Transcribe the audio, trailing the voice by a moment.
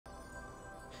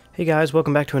Hey guys,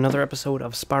 welcome back to another episode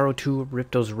of Spyro 2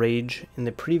 Riptos Rage. In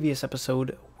the previous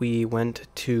episode, we went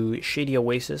to Shady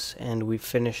Oasis and we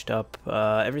finished up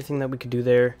everything that we could do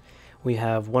there. We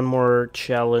have one more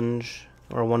challenge,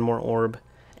 or one more orb,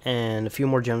 and a few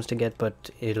more gems to get,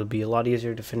 but it'll be a lot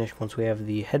easier to finish once we have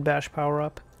the head bash power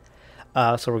up.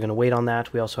 So we're going to wait on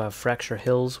that. We also have Fracture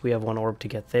Hills. We have one orb to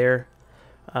get there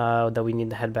that we need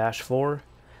the head bash for.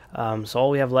 So all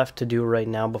we have left to do right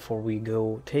now before we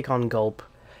go take on Gulp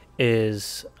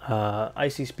is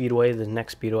Icy Speedway, the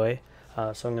next speedway.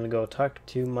 So I'm going to go talk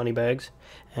to Moneybags,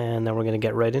 and then we're going to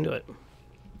get right into it.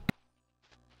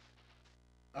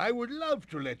 I would love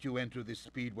to let you enter this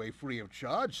speedway free of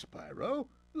charge, Spyro.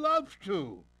 Love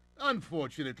to.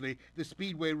 Unfortunately, the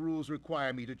speedway rules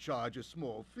require me to charge a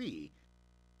small fee.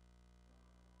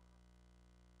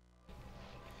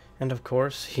 And of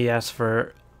course, he asked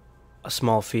for a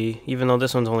small fee, even though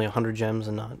this one's only 100 gems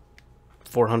and not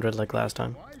 400 like last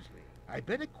time. I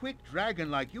bet a quick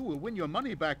dragon like you will win your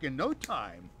money back in no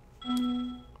time.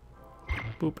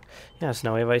 Boop. Yes,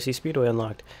 now we have Icy Speedway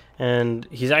unlocked. And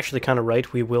he's actually kind of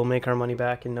right. We will make our money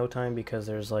back in no time because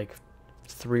there's like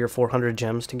 300 or 400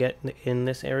 gems to get in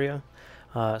this area.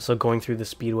 So going through the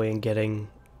speedway and getting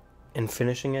and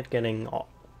finishing it, getting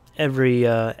every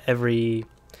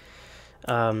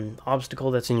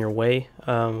obstacle that's in your way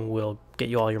will get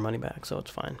you all your money back. So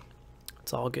it's fine.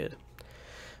 It's all good.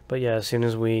 But yeah, as soon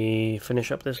as we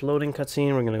finish up this loading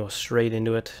cutscene, we're going to go straight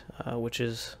into it, which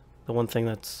is the one thing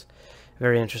that's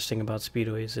very interesting about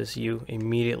speedways is you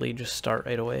immediately just start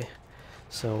right away.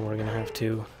 So we're going to have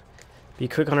to be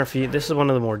quick on our feet. This is one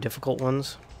of the more difficult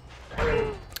ones,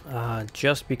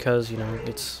 just because, you know,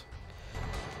 it's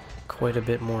quite a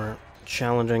bit more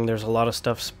challenging. There's a lot of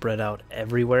stuff spread out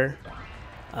everywhere,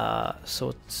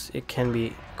 so it can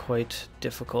be quite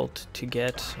difficult to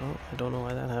get. Oh, I don't know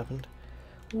why that happened.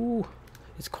 Ooh,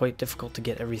 it's quite difficult to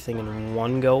get everything in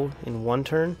one go, in one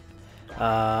turn.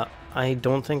 I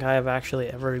don't think I have actually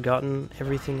ever gotten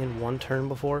everything in one turn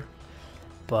before,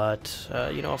 but,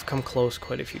 you know, I've come close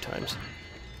quite a few times.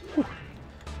 Whew.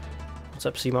 What's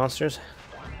up, sea monsters?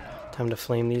 Time to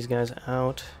flame these guys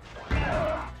out.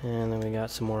 And then we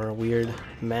got some more weird,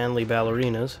 manly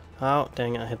ballerinas. Oh,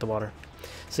 dang it, I hit the water.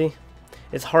 See?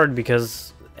 It's hard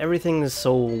because everything is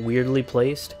so weirdly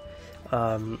placed.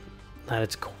 That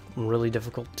it's really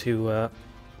difficult to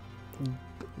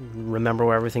remember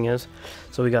where everything is.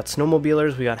 So we got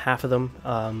snowmobilers, we got half of them.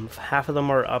 Half of them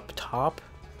are up top,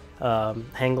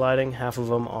 hang gliding, half of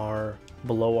them are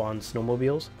below on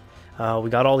snowmobiles. We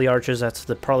got all the archers, that's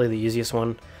probably the easiest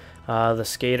one. The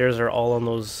skaters are all on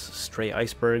those stray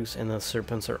icebergs, and the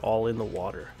serpents are all in the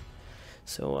water.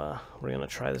 So we're going to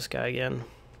try this guy again.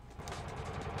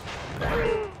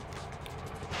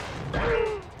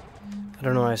 I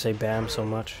don't know why I say bam so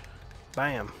much.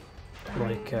 Bam!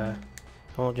 Like,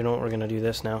 well, you know what, we're gonna do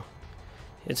this now.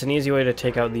 It's an easy way to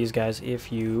take out these guys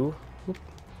if you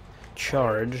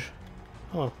charge.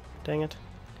 Oh, dang it.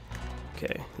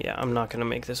 Okay, yeah, I'm not gonna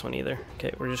make this one either.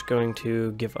 Okay, we're just going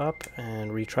to give up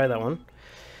and retry that one,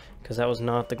 because that was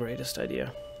not the greatest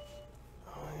idea.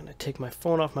 Oh, I'm gonna take my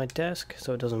phone off my desk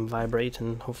so it doesn't vibrate,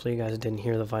 and hopefully you guys didn't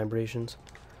hear the vibrations.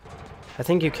 I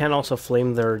think you can also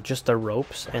flame just their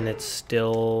ropes, and it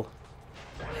still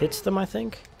hits them, I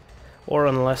think. Or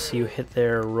unless you hit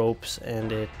their ropes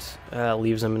and it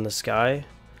leaves them in the sky,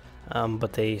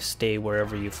 but they stay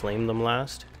wherever you flame them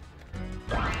last.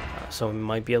 So it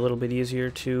might be a little bit easier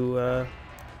to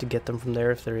get them from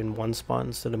there if they're in one spot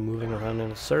instead of moving around in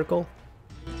a circle.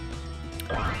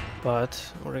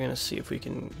 But we're gonna see if we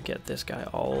can get this guy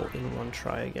all in one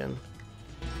try again.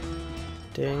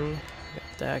 Ding.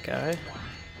 Got that guy.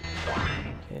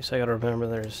 Okay, so I gotta remember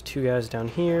there's two guys down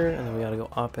here, and then we gotta go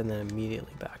up and then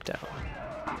immediately back down.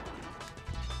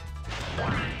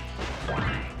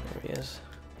 There he is.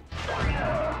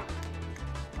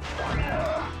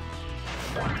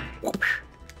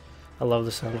 I love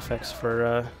the sound effects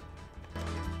for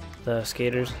the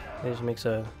skaters. It just makes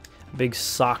a big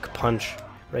sock punch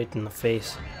right in the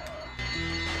face.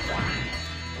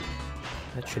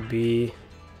 That should be...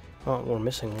 Oh, we're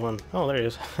missing one. Oh, there he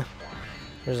is.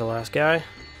 There's the last guy. And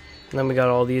then we got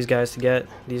all these guys to get.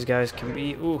 These guys can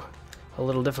be, ooh, a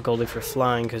little difficult if you're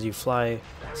flying, because you fly...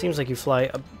 Seems like you fly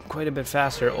quite a bit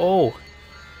faster. Oh,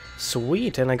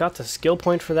 sweet. And I got the skill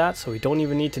point for that, so we don't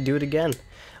even need to do it again.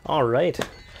 Alright.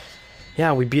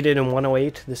 Yeah, we beat it in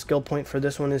 108. The skill point for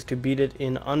this one is to beat it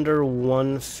in under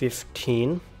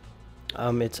 115.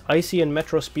 It's Icy and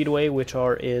Metro Speedway, which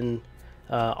are in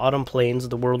Autumn Plains,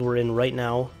 the world we're in right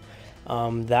now.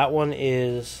 That one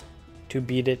is to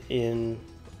beat it in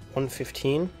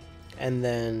 115, and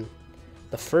then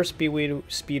the first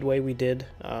speedway we did,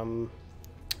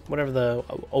 whatever the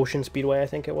Ocean Speedway I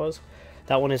think it was,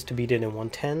 that one is to beat it in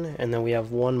 110, and then we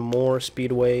have one more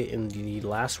speedway in the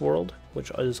last world,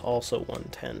 which is also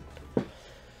 110.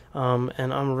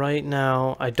 And I'm right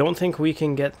now, I don't think we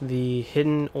can get the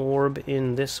hidden orb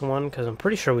in this one, because I'm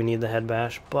pretty sure we need the head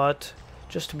bash, but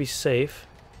just to be safe,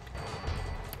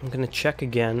 I'm going to check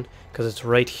again, because it's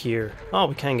right here. Oh,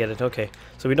 we can get it, okay.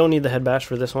 So we don't need the head bash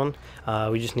for this one,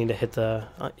 we just need to hit the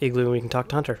igloo and we can talk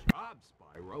to Hunter. Job,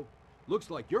 Spyro. Looks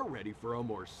like you're ready for a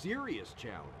more serious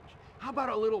challenge. How about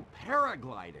a little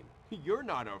paragliding? You're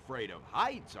not afraid of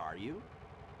heights, are you?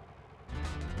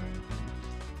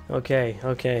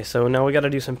 Okay, so now we gotta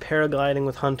do some paragliding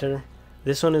with Hunter.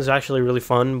 This one is actually really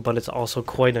fun, but it's also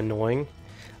quite annoying.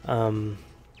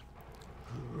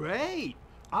 Great!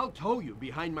 I'll tow you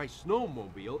behind my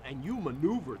snowmobile and you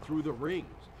maneuver through the rings.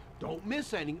 Don't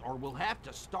miss any or we'll have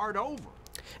to start over.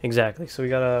 Exactly, so we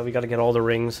gotta get all the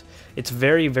rings. It's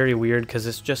very, very weird because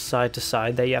it's just side to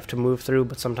side that you have to move through,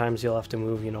 but sometimes you'll have to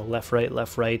move, you know, left, right,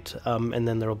 and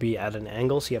then there'll be at an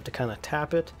angle, so you have to kind of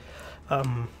tap it.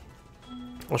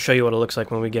 I'll show you what it looks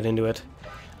like when we get into it.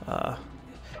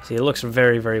 See, it looks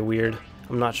very, very weird.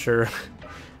 I'm not sure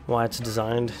why it's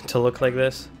designed to look like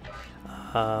this,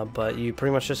 but you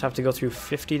pretty much just have to go through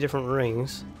 50 different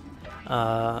rings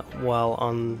while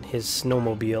on his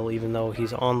snowmobile, even though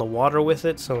he's on the water with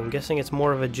it, so I'm guessing it's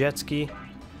more of a jet ski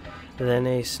than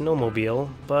a snowmobile,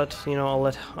 but, you know,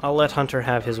 I'll let Hunter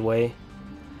have his way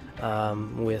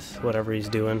with whatever he's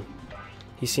doing.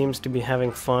 He seems to be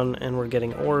having fun, and we're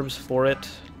getting orbs for it.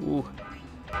 Ooh.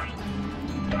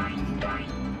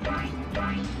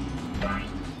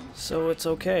 So it's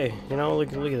okay. You know,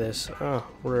 look at this. Oh,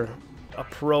 we're a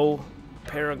pro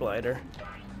paraglider.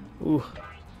 Ooh.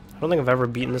 I don't think I've ever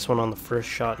beaten this one on the first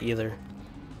shot either.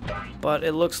 But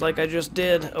it looks like I just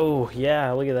did. Oh,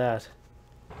 yeah, look at that.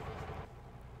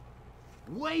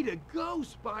 Way to go,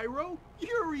 Spyro!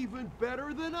 You're even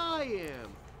better than I am!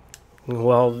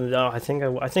 Well, no, I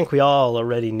think we all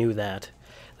already knew that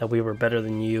we were better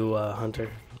than you, Hunter.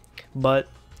 But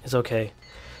it's okay.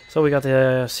 So we got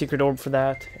the secret orb for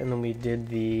that, and then we did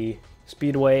the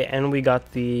speedway, and we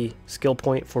got the skill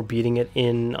point for beating it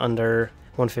in under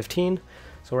 115.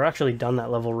 So we're actually done that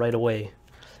level right away.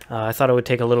 I thought it would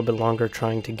take a little bit longer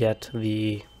trying to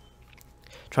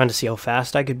see how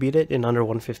fast I could beat it in under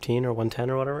 115 or 110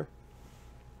 or whatever.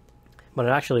 But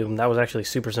that was actually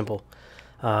super simple.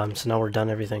 So now we're done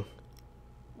everything.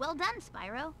 Well done,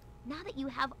 Spyro. Now that you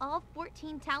have all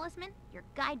 14 talisman, your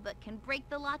guidebook can break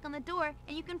the lock on the door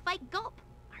and you can fight Gulp.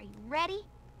 Are you ready?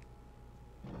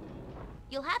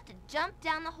 You'll have to jump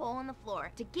down the hole in the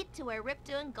floor to get to where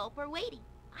Ripto and Gulp are waiting.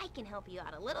 I can help you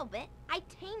out a little bit. I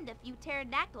tamed a few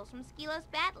pterodactyls from Skilos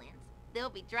Badlands. They'll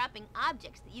be dropping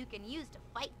objects that you can use to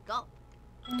fight Gulp.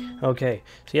 Okay,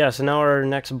 so now our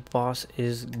next boss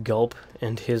is Gulp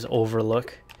and his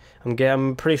overlook.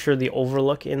 I'm pretty sure the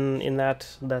overlook in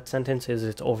that sentence is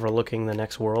it's overlooking the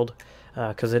next world,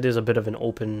 because it is a bit of an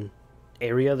open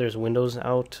area. There's windows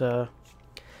out.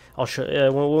 I'll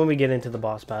show when we get into the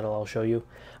boss battle. I'll show you.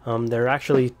 There are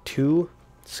actually 2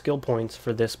 skill points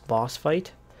for this boss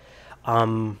fight.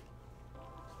 I'm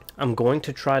going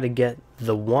to try to get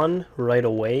the one right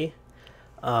away.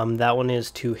 That one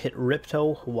is to hit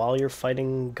Ripto while you're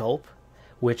fighting Gulp,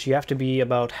 which you have to be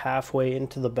about halfway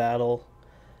into the battle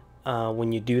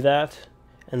when you do that.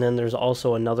 And then there's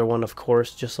also another one, of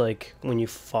course, just like when you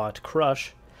fought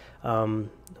Crush,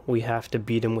 we have to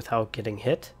beat him without getting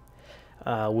hit,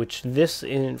 which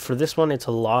for this one it's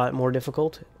a lot more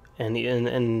difficult,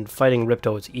 and fighting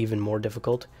Ripto it's even more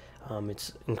difficult.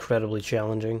 It's incredibly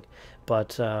challenging,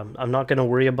 but I'm not going to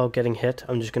worry about getting hit.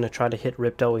 I'm just going to try to hit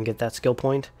Ripto and get that skill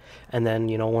point, and then,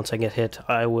 you know, once I get hit,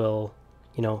 I will,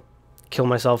 you know, kill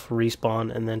myself,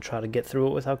 respawn, and then try to get through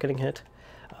it without getting hit,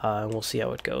 and we'll see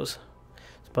how it goes.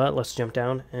 But let's jump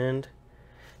down and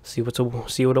see what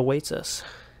awaits us.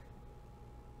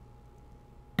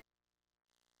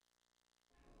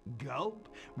 Gulp,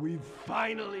 we've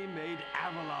finally made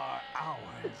Avalar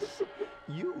ours.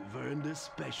 You've earned a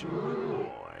special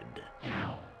reward.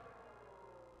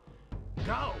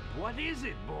 Gulp, what is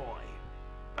it, boy?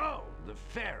 Oh, the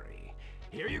ferry.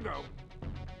 Here you go.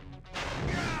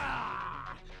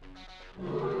 Ah!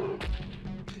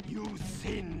 You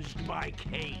singed my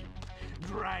cape.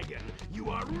 Dragon, you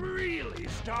are really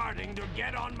starting to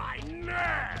get on my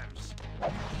nerves.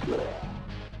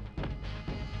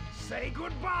 Say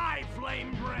goodbye,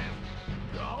 Flame Breath.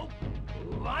 Gulp,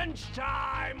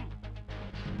 lunchtime.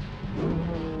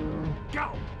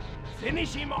 Go,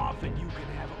 finish him off and you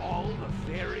can have all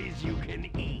the fairies you can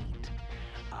eat.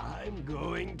 I'm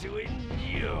going to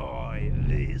enjoy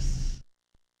this.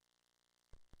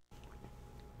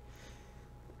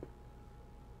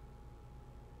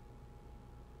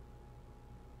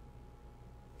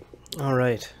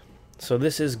 Alright, so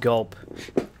this is Gulp.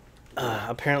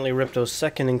 Apparently Riptos'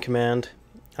 second in command.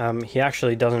 He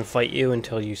actually doesn't fight you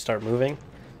until you start moving.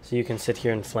 So you can sit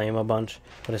here and flame a bunch,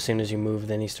 but as soon as you move,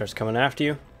 then he starts coming after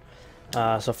you.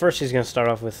 So first he's going to start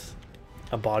off with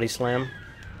a body slam.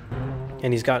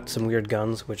 And he's got some weird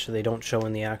guns, which they don't show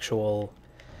in the actual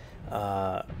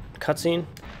cutscene.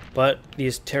 But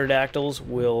these pterodactyls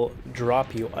will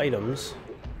drop you items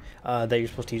that you're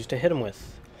supposed to use to hit him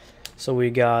with. So we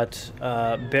got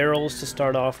barrels to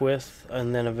start off with,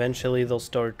 and then eventually they'll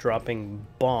start dropping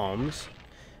bombs.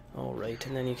 Alright,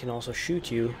 and then he can also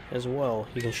shoot you as well.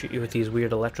 He can shoot you with these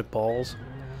weird electric balls.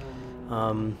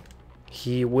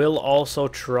 He will also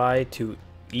try to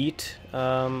eat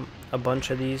a bunch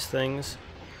of these things,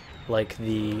 like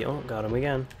the... oh, got him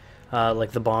again.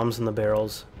 Like the bombs and the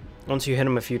barrels. Once you hit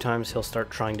him a few times, he'll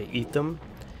start trying to eat them,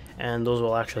 and those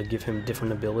will actually give him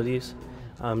different abilities.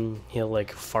 He'll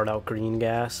like fart out green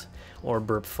gas or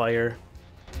burp fire.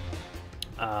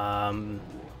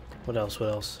 What else?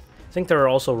 I think there are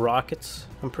also rockets,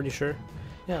 I'm pretty sure.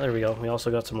 Yeah, there we go. We also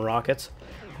got some rockets.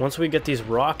 Once we get these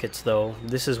rockets, though,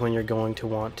 this is when you're going to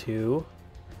want to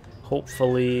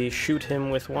hopefully shoot him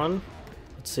with one.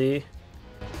 Let's see.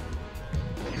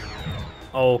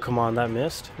 Oh, come on, that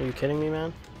missed. Are you kidding me,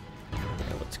 man?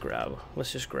 Okay,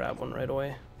 let's just grab one right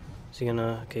away. Is he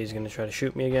gonna... okay, he's gonna try to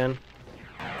shoot me again.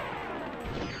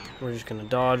 We're just gonna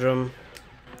dodge him.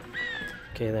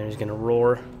 Okay, then he's gonna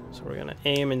roar. So we're gonna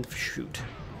aim and shoot.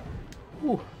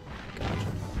 Ooh, gotcha.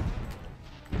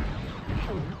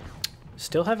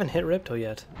 Still haven't hit Ripto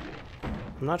yet.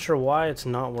 I'm not sure why it's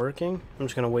not working. I'm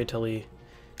just gonna wait till he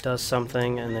does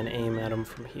something and then aim at him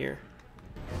from here.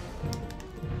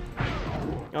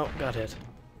 Oh, got hit.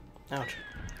 Ouch.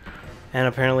 And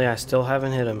apparently I still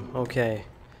haven't hit him. Okay.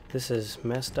 This is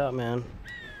messed up, man.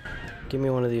 Give me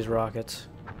one of these rockets.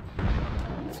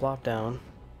 Flop down.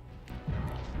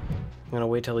 I'm gonna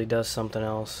wait till he does something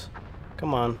else.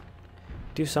 Come on.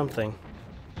 Do something.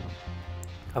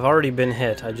 I've already been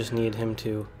hit. I just need him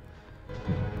to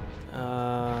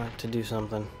do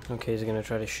something. Okay, he's gonna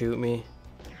try to shoot me.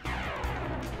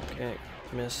 Okay,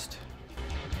 missed.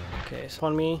 Okay, so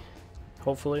on me.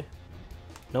 Hopefully.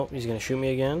 Nope, he's gonna shoot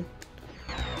me again.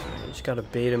 Just gotta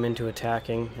bait him into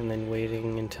attacking and then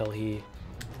waiting until he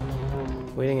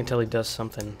does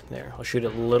something. There, I'll shoot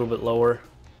it a little bit lower.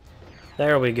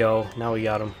 There we go. Now we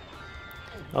got him.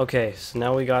 Okay, so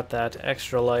now we got that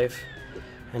extra life,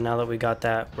 and now that we got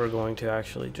that, we're going to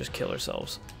actually just kill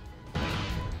ourselves.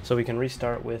 So we can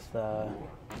restart with,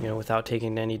 you know, without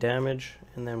taking any damage,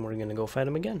 and then we're gonna go fight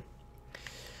him again.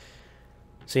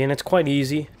 See, and it's quite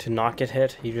easy to not get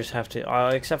hit. You just have to,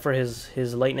 except for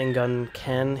his lightning gun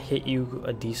can hit you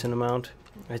a decent amount.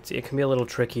 It can be a little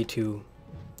tricky to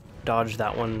dodge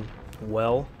that one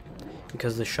well,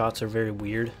 because the shots are very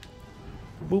weird.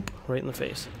 Boop, right in the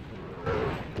face.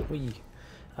 Whee.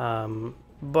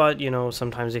 But, you know,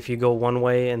 sometimes if you go one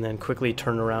way and then quickly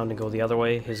turn around and go the other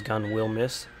way, his gun will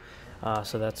miss.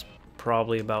 So that's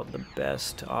probably about the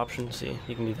best option. See,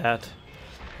 you can do that,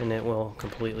 and it will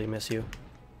completely miss you.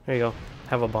 There you go.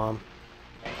 Have a bomb.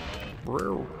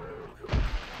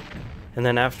 And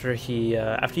then after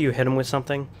you hit him with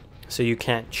something, so you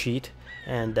can't cheat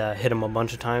and hit him a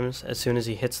bunch of times, as soon as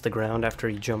he hits the ground after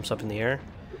he jumps up in the air,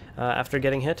 after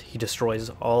getting hit, he destroys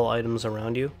all items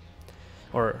around you.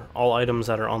 Or all items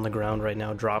that are on the ground right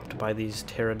now dropped by these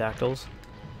pterodactyls.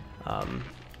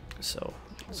 So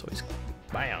he's...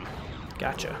 bam!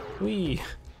 Gotcha. Whee!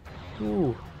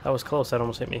 Ooh, that was close. That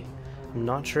almost hit me. I'm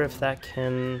not sure if that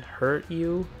can hurt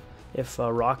you if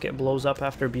a rocket blows up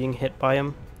after being hit by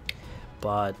him,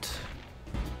 but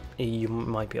you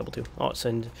might be able to. Oh,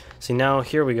 so see, now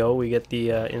here we go. We get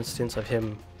the instance of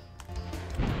him.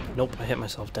 Nope, I hit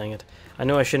myself. Dang it! I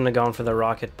knew I shouldn't have gone for the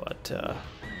rocket, but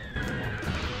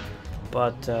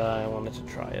I wanted to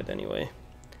try it anyway.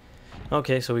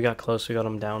 Okay, so we got close. We got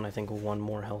him down, I think, one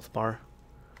more health bar.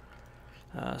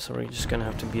 So we're just gonna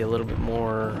have to be a little bit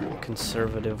more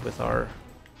conservative with our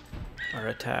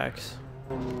attacks.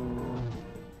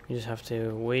 You just have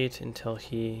to wait until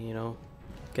he, you know,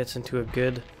 gets into a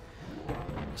good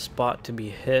spot to be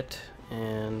hit,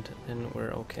 and then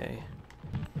we're okay.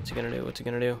 What's he gonna do? What's he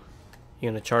gonna do? You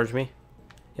gonna charge me?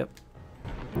 Yep.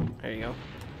 There you go.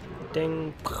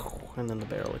 Ding! And then the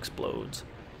barrel explodes.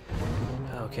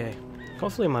 Okay.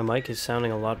 Hopefully my mic is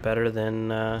sounding a lot better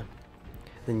than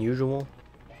usual.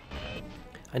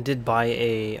 I did buy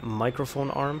a microphone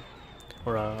arm,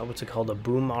 or what's it called, a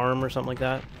boom arm or something like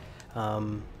that,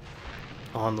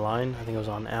 online. I think it was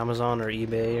on Amazon or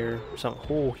eBay or something.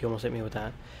 Oh, he almost hit me with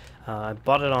that. I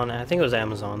bought it on, I think it was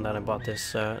Amazon that I bought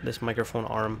this this microphone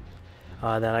arm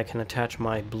that I can attach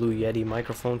my Blue Yeti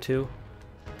microphone to,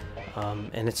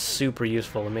 and it's super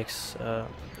useful. It makes,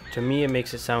 to me, it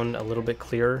makes it sound a little bit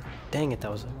clearer. Dang it,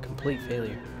 that was a complete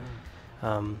failure.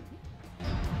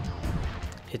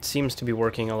 It seems to be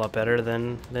working a lot better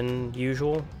than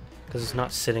usual, because it's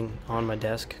not sitting on my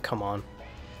desk. Come on,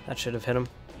 that should have hit him.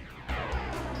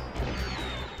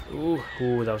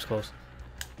 Ooh, that was close.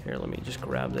 Here, let me just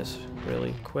grab this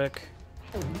really quick,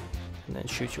 and then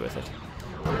shoot you with it.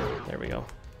 There we go.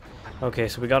 Okay,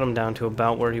 so we got him down to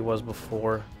about where he was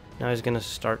before. Now he's gonna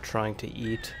start trying to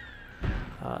eat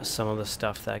some of the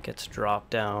stuff that gets dropped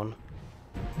down.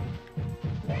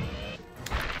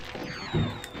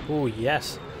 Ooh,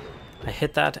 yes! I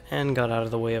hit that and got out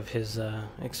of the way of his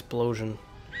explosion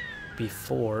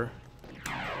before.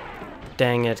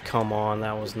 Dang it, come on,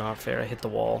 that was not fair. I hit the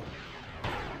wall.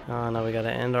 Now we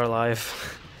gotta end our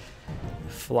life.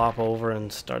 Flop over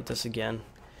and start this again.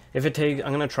 If it takes,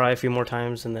 I'm gonna try a few more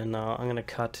times, and then I'm gonna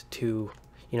cut to,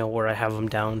 you know, where I have him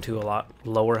down to a lot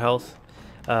lower health.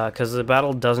 Because the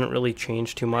battle doesn't really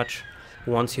change too much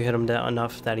once you hit him down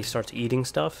enough that he starts eating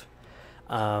stuff.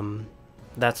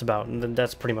 That's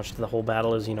pretty much the whole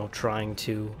battle, is, you know, trying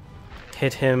to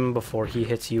hit him before he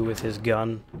hits you with his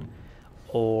gun,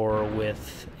 or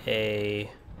with a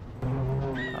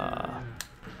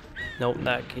nope,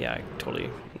 yeah, I totally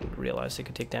realized he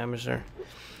could take damage there.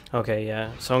 Okay,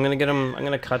 yeah, so I'm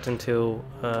gonna cut into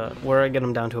where I get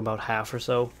him down to about half or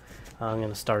so. I'm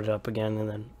gonna start it up again, and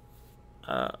then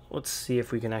let's see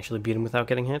if we can actually beat him without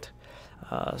getting hit.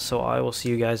 So I will see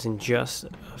you guys in just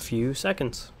a few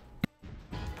seconds.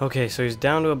 Okay, so he's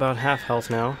down to about half health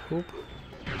now. Oop.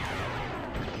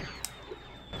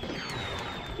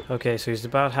 Okay, so he's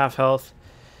about half health.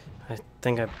 I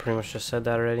think I pretty much just said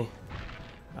that already.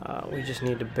 We just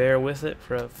need to bear with it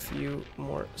for a few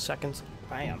more seconds.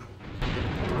 Bam.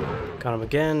 Got him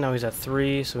again. Now he's at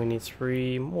 3, so we need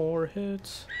 3 more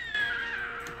hits.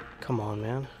 Come on,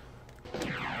 man.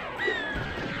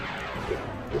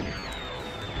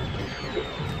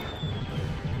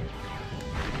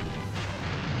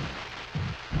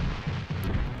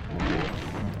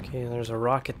 Okay, there's a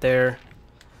rocket there.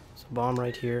 There's a bomb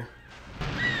right here.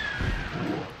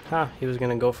 He was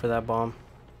gonna go for that bomb.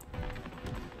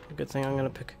 Good thing I'm gonna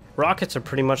pick. Rockets are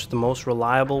pretty much the most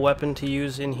reliable weapon to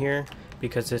use in here,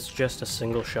 because it's just a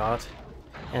single shot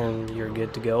and you're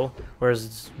good to go.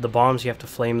 Whereas the bombs, you have to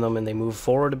flame them and they move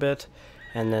forward a bit,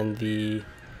 and then the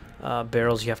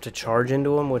barrels, you have to charge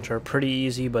into them, which are pretty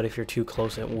easy, but if you're too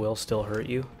close it will still hurt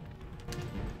you.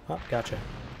 Oh, gotcha.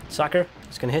 Sucker,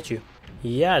 it's gonna hit you.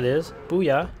 Yeah, it is.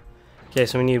 Booyah. Okay,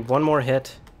 so we need one more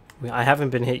hit. I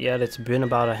haven't been hit yet. It's been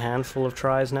about a handful of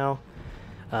tries now.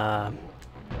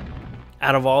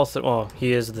 Out of all, well,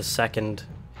 he is the second.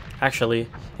 Actually,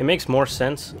 it makes more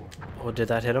sense. Oh, did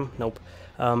that hit him? Nope.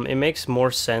 It makes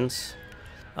more sense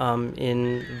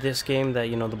in this game that,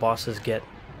 you know, the bosses get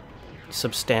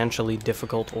substantially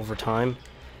difficult over time.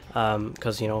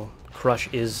 Because, you know,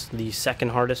 Crush is the second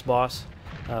hardest boss.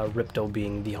 Ripto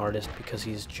being the hardest because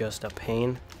he's just a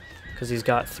pain. Because he's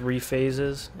got 3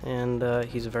 phases, and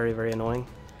he's very, very annoying.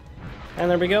 And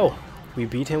there we go. We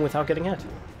beat him without getting hit.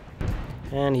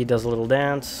 And he does a little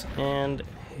dance and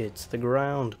hits the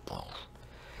ground.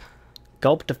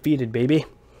 Gulp defeated, baby.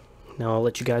 Now I'll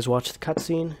let you guys watch the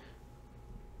cutscene.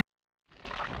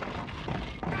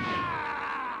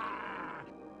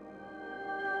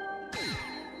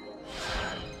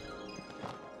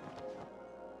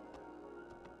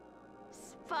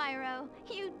 Spyro,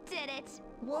 you did it!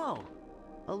 Whoa!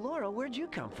 Alora, where'd you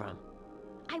come from?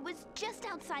 I was just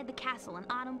outside the castle in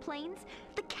Autumn Plains.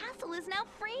 The castle is now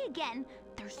free again.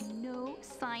 There's no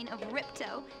sign of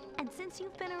Ripto. And since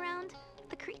you've been around,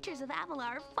 the creatures of Avalar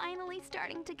are finally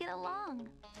starting to get along.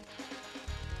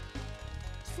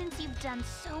 Since you've done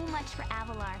so much for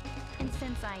Avalar, and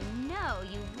since I know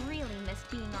you really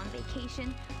missed being on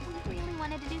vacation, we really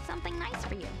wanted to do something nice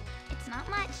for you. It's not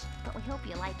much, but we hope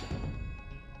you like it.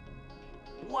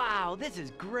 Wow, this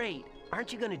is great!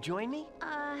 Aren't you gonna join me?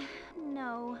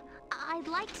 No. I'd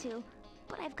like to,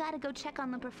 but I've got to go check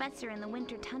on the professor in the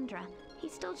winter tundra.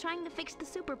 He's still trying to fix the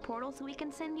super portal so we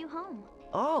can send you home.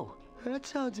 Oh, that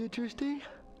sounds interesting.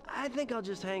 I think I'll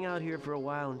just hang out here for a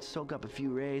while and soak up a few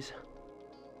rays.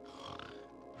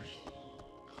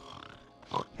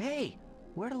 Hey,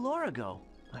 where'd Alora go?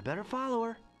 I better follow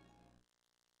her.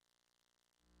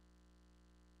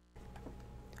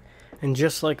 And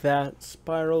just like that,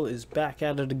 Spyro is back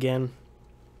at it again.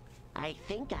 I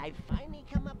think I've finally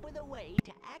come up with a way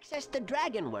to access the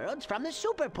Dragon Worlds from the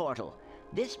Super Portal.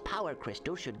 This power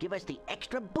crystal should give us the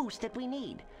extra boost that we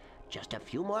need. Just a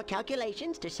few more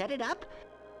calculations to set it up.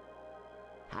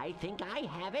 I think I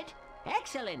have it.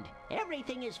 Excellent!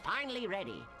 Everything is finally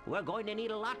ready. We're going to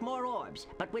need a lot more orbs,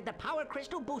 but with the power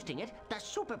crystal boosting it, the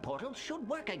Super Portal should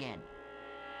work again.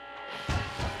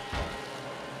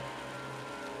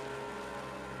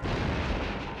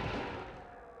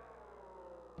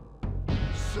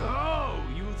 So,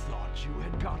 you thought you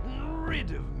had gotten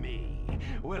rid of me?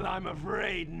 Well, I'm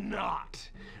afraid not.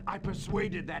 I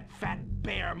persuaded that fat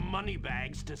bear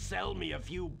Moneybags to sell me a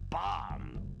few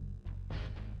bombs.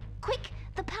 Quick,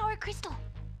 the power crystal.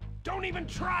 Don't even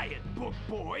try it, book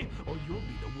boy, or you'll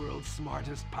be the world's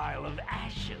smartest pile of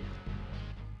ashes.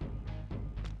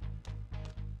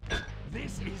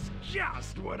 This is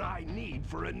just what I need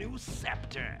for a new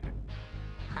scepter.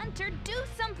 Hunter, do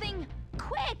something!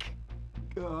 Quick!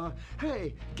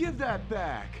 Hey, give that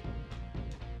back.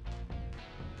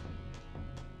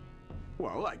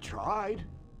 Well, I tried.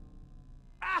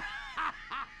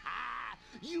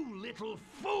 You little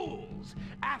fools!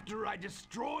 After I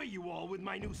destroy you all with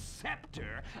my new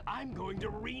scepter, I'm going to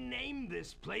rename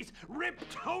this place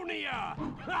Riptonia!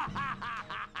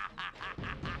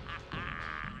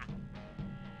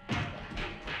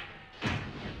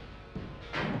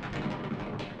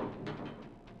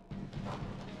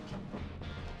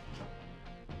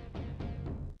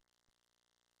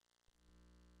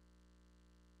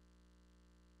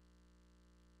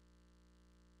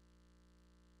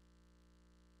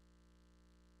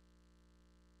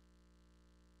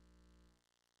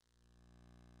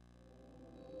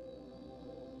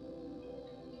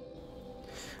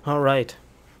 Alright,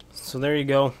 so there you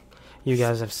go. You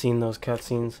guys have seen those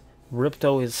cutscenes.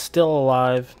 Ripto is still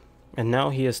alive, and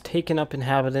now he has taken up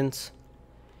inhabitants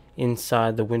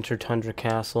inside the Winter Tundra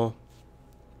Castle.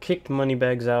 Kicked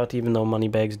Moneybags out, even though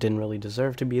Moneybags didn't really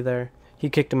deserve to be there. He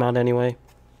kicked him out anyway.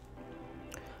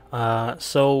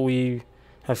 So we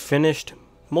have finished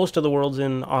most of the worlds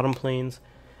in Autumn Plains.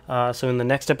 So in the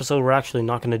next episode, we're actually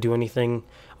not going to do anything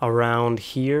around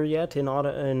here yet in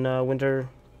Winter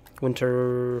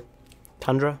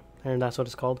Tundra, and that's what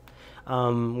it's called.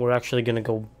 We're actually gonna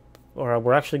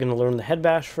learn the head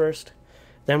bash first.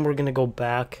 Then we're gonna go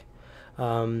back,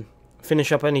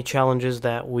 finish up any challenges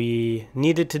that we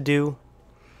needed to do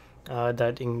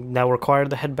that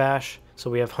required the head bash. So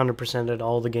we have 100%ed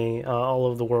all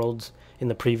of the worlds in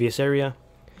the previous area.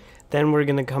 Then we're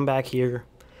gonna come back here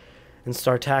and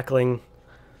start tackling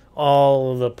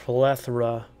all the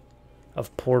plethora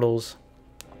of portals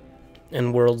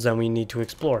and worlds that we need to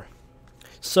explore.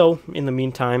 So, in the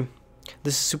meantime,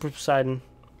 this is Super Poseidon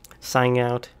signing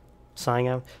out. So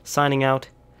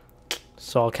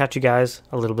I'll catch you guys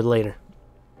a little bit later.